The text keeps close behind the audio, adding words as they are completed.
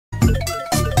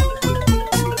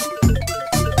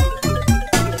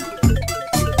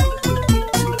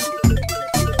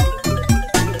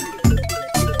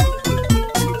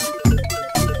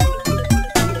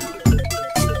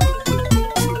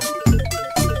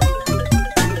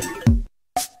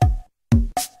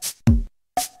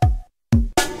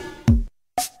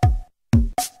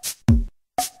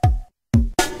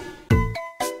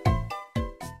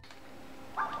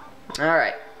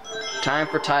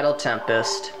for Tidal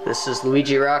Tempest. This is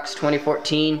Luigi Rocks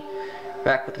 2014,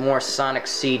 back with more Sonic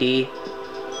CD.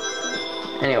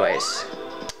 Anyways,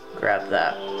 grab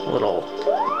that little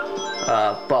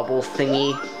bubble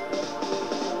thingy.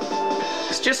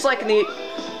 It's just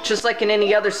like in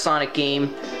any other Sonic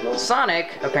game,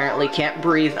 Sonic apparently can't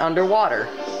breathe underwater,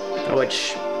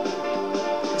 which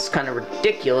is kind of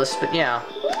ridiculous, but yeah,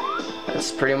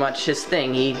 that's pretty much his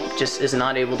thing. He just is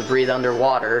not able to breathe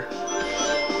underwater.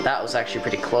 That was actually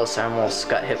pretty close. I almost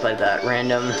got hit by that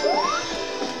random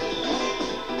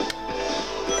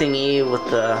thingy with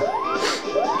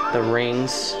the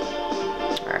rings.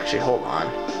 Or actually, hold on.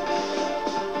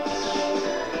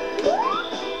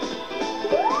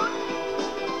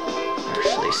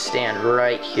 Actually, stand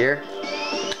right here.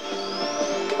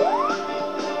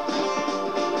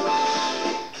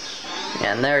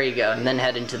 And there you go, and then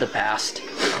head into the past.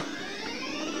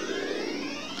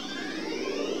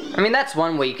 I mean, that's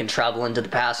one way you can travel into the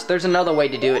past. There's another way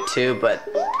to do it too, but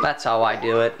that's how I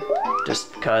do it,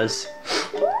 just because.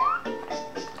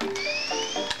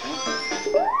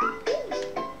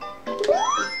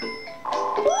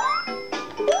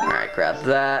 Alright, grab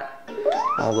that.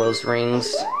 All those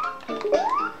rings.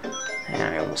 And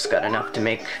I almost got enough to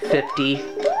make 50.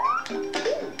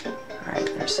 Alright,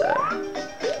 there's a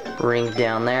ring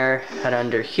down there. Head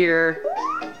under here.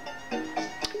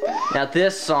 Now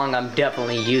this song I'm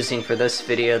definitely using for this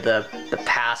video, the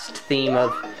past theme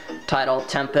of Tidal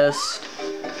Tempest.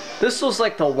 This was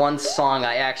like the one song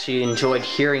I actually enjoyed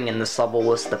hearing in this level,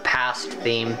 was the past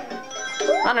theme.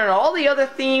 I don't know, all the other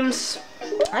themes,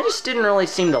 I just didn't really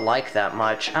seem to like that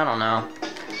much. I don't know.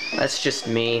 That's just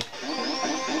me.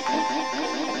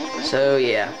 So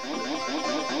yeah.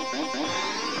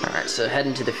 Alright, so head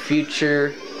into the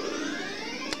future.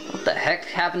 What the heck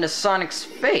happened to Sonic's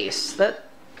face? That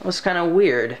was kind of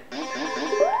weird.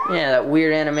 Yeah, that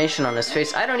weird animation on his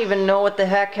face. I don't even know what the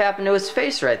heck happened to his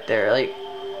face right there. Like,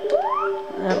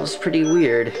 that was pretty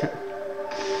weird.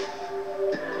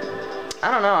 I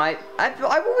don't know. I've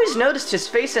always noticed his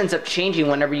face ends up changing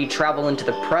whenever you travel into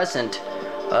the present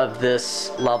of this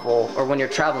level, or when you're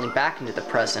traveling back into the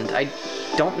present. I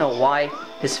don't know why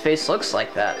his face looks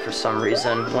like that for some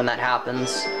reason when that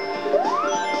happens.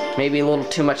 Maybe a little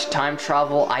too much time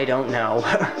travel. I don't know.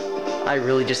 I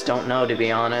really just don't know, to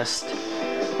be honest.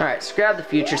 Alright, so grab the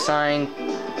future sign.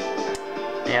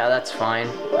 Yeah, that's fine.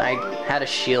 I had a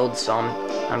shield, so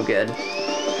I'm good.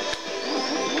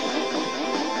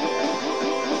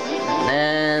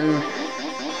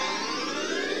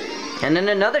 And then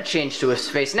another change to his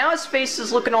face. Now his face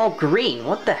is looking all green.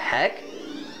 What the heck?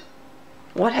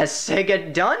 What has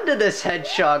Sega done to this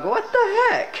hedgehog? What the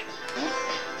heck?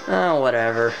 Oh,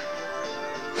 whatever.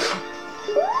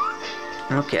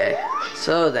 Okay,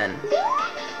 so then.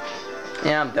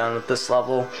 Yeah, I'm done with this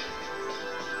level.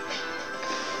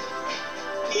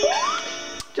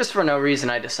 Just for no reason,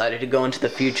 I decided to go into the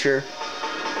future.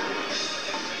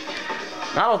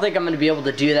 I don't think I'm going to be able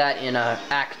to do that in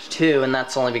Act 2, and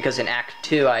that's only because in Act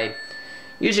 2 I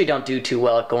usually don't do too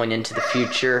well at going into the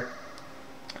future.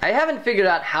 I haven't figured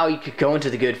out how you could go into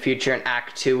the good future in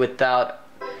Act 2 without,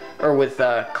 or with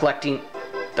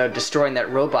destroying that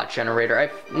robot generator.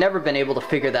 I've never been able to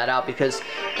figure that out, because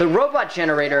the robot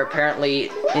generator apparently,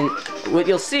 what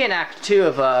you'll see in Act 2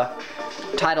 of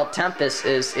Tidal Tempest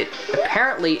is, it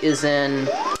apparently is in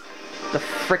the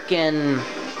frickin'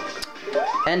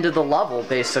 end of the level,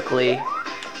 basically.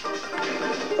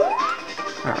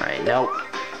 Alright, nope.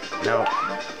 Nope.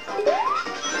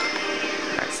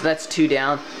 Alright, so that's 2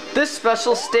 down. This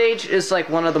special stage is like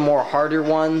one of the more harder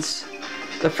ones.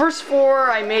 The first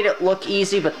 4 I made it look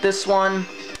easy, but this one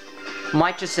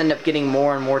might just end up getting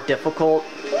more and more difficult.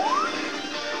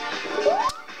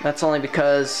 That's only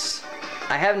because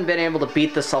I haven't been able to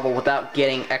beat this level without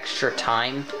getting extra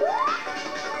time.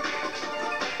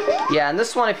 Yeah, and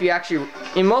this one, if you actually,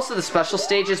 in most of the special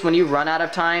stages, when you run out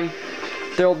of time,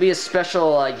 there will be a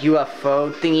special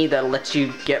UFO thingy that lets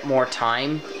you get more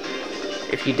time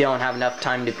if you don't have enough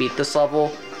time to beat this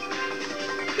level.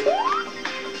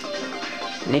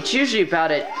 And it's usually about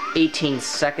at 18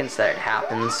 seconds that it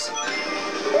happens.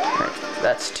 Right,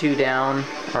 that's 2 down,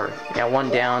 or yeah, 1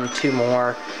 down, 2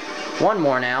 more, 1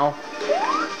 more now.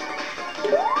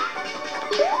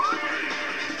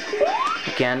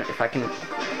 Again, if I can.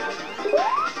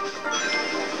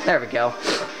 There we go.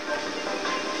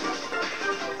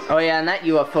 Oh yeah, and that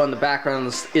UFO in the background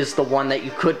is the one that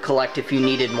you could collect if you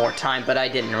needed more time, but I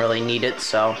didn't really need it,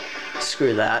 so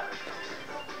screw that.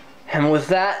 And with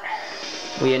that,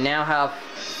 we now have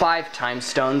 5 time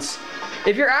stones.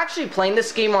 If you're actually playing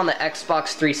this game on the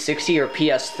Xbox 360 or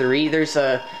PS3, there's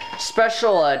a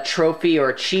special trophy or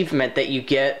achievement that you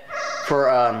get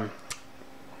for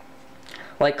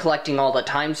like collecting all the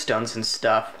time stones and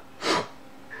stuff.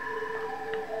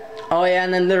 Oh yeah,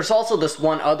 and then there's also this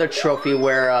one other trophy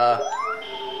where,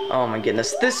 oh my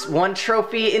goodness, this one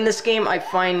trophy in this game I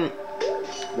find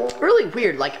really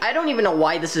weird. Like, I don't even know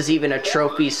why this is even a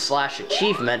trophy slash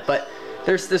achievement, but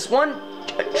there's this one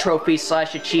trophy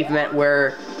slash achievement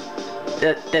where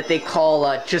that they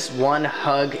call just one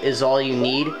hug is all you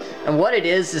need. And what it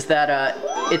is that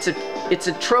it's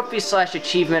a trophy slash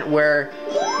achievement where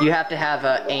you have to have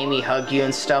Amy hug you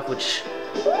and stuff, which,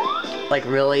 like,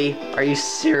 really? Are you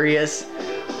serious?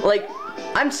 Like,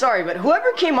 I'm sorry, but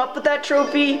whoever came up with that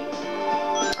trophy,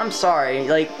 I'm sorry,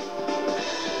 like,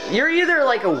 you're either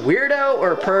like a weirdo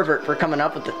or a pervert for coming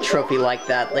up with a trophy like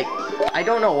that. Like, I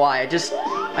don't know why,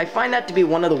 I find that to be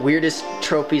one of the weirdest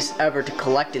trophies ever to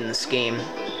collect in this game.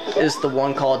 Is the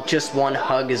one called Just One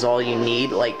Hug Is All You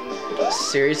Need. Like,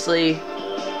 seriously?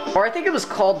 Or I think it was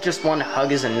called Just One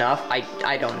Hug Is Enough.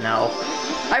 I don't know.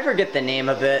 I forget the name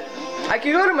of it. I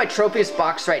could go to my trophies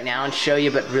box right now and show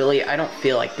you, but really, I don't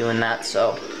feel like doing that,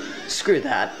 so screw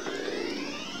that.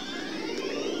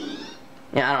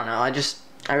 Yeah, I don't know,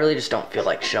 I really just don't feel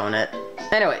like showing it.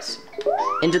 Anyways,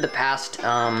 into the past,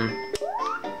 I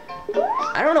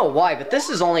don't know why, but this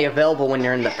is only available when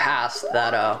you're in the past,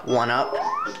 that, 1-up.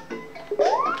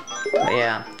 But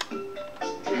yeah.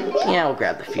 Yeah, we'll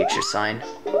grab the future sign.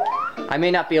 I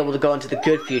may not be able to go into the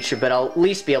good future, but I'll at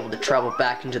least be able to travel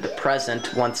back into the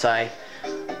present once I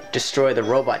destroy the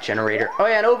robot generator. Oh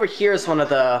yeah, and over here is one of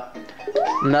the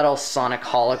Metal Sonic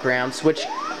holograms, which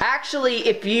actually,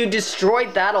 if you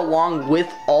destroyed that along with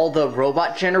all the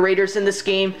robot generators in this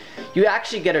game, you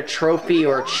actually get a trophy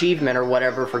or achievement or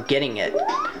whatever for getting it.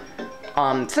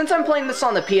 Since I'm playing this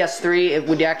on the PS3, it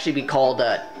would actually be called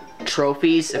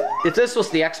trophies. If this was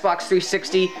the Xbox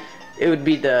 360, it would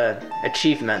be the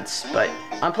achievements, but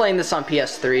I'm playing this on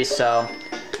PS3, so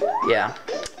yeah,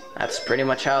 that's pretty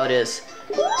much how it is.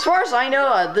 As far as I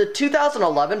know, the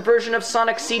 2011 version of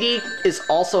Sonic CD is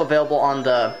also available on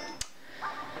the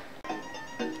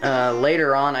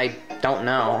later on. I don't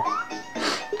know.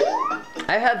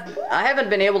 I haven't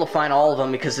been able to find all of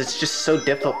them because it's just so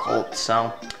difficult.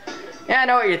 So yeah, I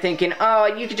know what you're thinking. Oh,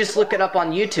 you could just look it up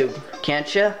on YouTube,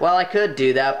 can't you? Well, I could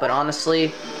do that, but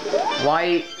honestly,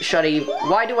 why should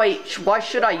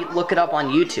I look it up on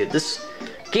YouTube? This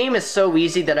game is so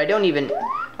easy that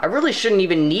I really shouldn't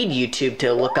even need YouTube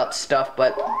to look up stuff,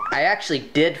 but I actually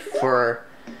did for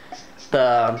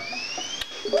the,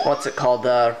 what's it called,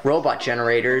 the robot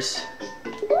generators.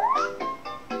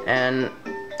 And,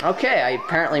 okay, I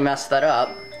apparently messed that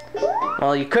up.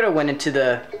 Well, you could have went into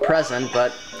the present,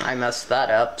 but I messed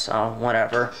that up, so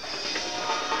whatever.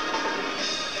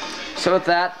 So with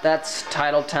that, that's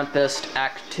Tidal Tempest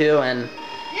Act 2, and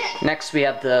next we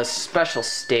have the special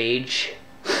stage,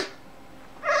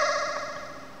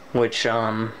 which,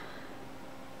 yeah,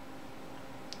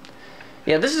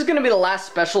 this is going to be the last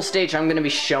special stage I'm going to be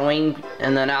showing,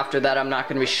 and then after that I'm not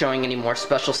going to be showing any more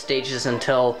special stages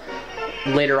until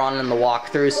later on in the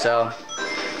walkthrough, so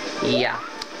yeah.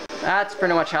 That's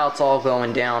pretty much how it's all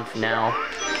going down for now.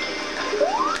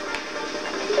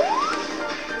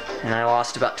 And I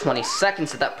lost about 20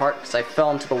 seconds at that part because I fell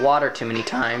into the water too many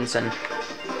times, and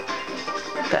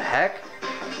what the heck?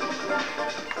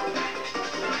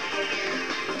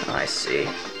 Oh, I see.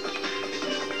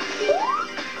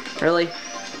 Really?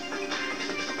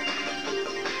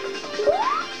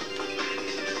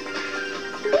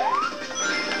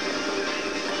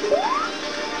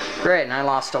 Great, and I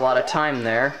lost a lot of time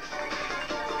there.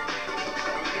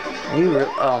 Are you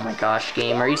oh my gosh,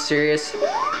 game, are you serious?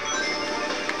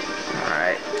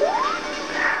 Alright.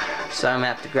 So I'm gonna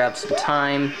have to grab some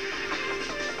time.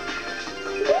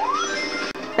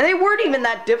 And they weren't even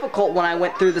that difficult when I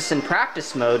went through this in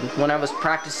practice mode, when I was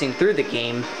practicing through the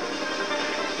game.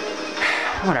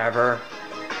 Whatever.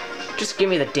 Just give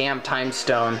me the damn time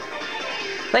stone.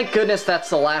 Thank goodness that's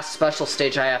the last special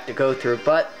stage I have to go through,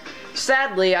 but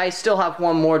sadly, I still have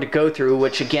one more to go through,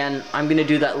 which again, I'm going to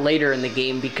do that later in the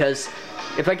game, because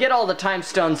if I get all the time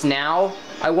stones now,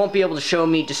 I won't be able to show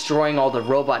me destroying all the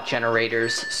robot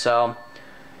generators, so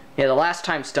yeah, the last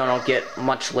time stone I'll get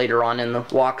much later on in the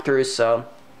walkthrough, so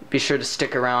be sure to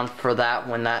stick around for that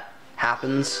when that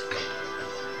happens.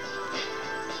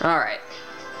 Alright,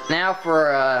 now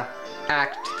for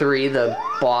Act 3, the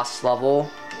boss level.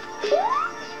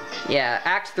 Yeah,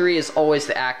 Act 3 is always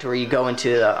the act where you go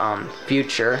into the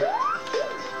future.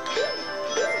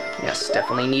 Yes,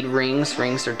 definitely need rings.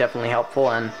 Rings are definitely helpful,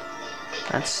 and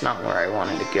that's not where I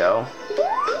wanted to go.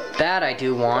 That I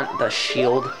do want, the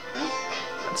shield.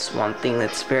 That's one thing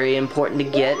that's very important to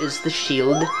get, is the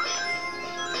shield.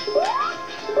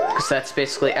 Because that's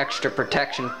basically extra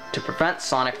protection to prevent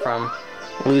Sonic from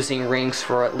losing rings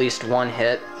for at least one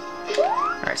hit.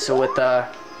 Alright, so with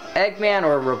Eggman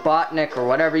or Robotnik or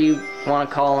whatever you want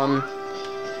to call him,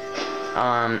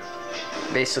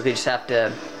 basically just have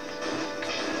to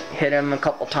hit him a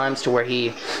couple times to where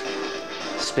he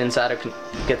spins out of,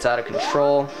 gets out of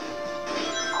control.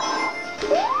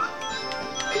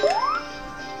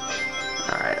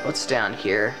 Alright, what's down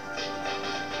here?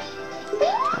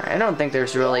 Alright, I don't think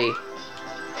there's really...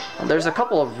 Well, there's a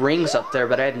couple of rings up there,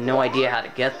 but I had no idea how to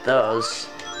get those.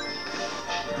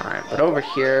 Alright, but over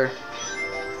here...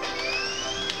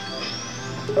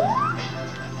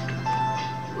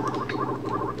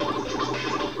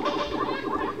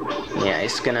 Yeah,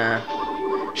 he's gonna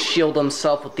shield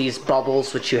himself with these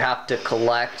bubbles, which you have to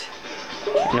collect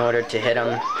in order to hit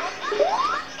him.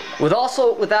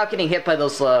 Without getting hit by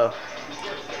those, I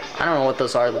don't know what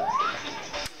those are.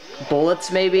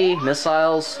 Bullets, maybe?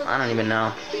 Missiles? I don't even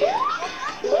know.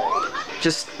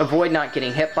 Just avoid not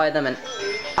getting hit by them, and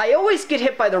I always get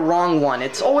hit by the wrong one.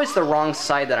 It's always the wrong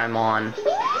side that I'm on.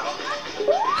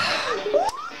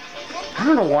 I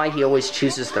don't know why he always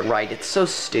chooses the right. It's so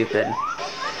stupid.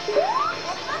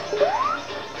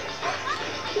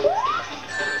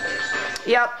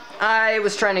 Yep,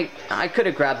 I could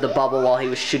have grabbed the bubble while he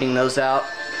was shooting those out.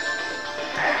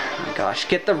 Oh my gosh,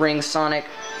 get the ring, Sonic.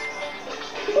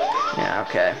 Yeah,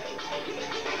 okay.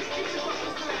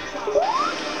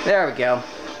 There we go.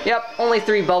 Yep, only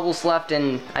 3 bubbles left,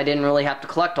 and I didn't really have to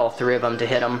collect all 3 of them to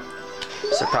hit him,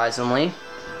 surprisingly.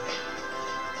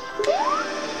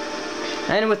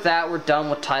 And with that, we're done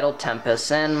with Tidal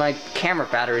Tempest, and my camera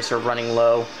batteries are running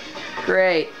low.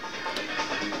 Great.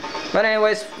 But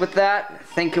anyways, with that,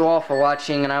 thank you all for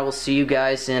watching, and I will see you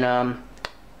guys in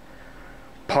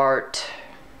part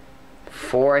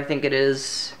 4, I think it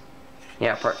is.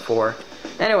 Yeah, part 4.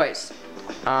 Anyways,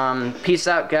 peace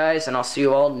out, guys, and I'll see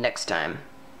you all next time.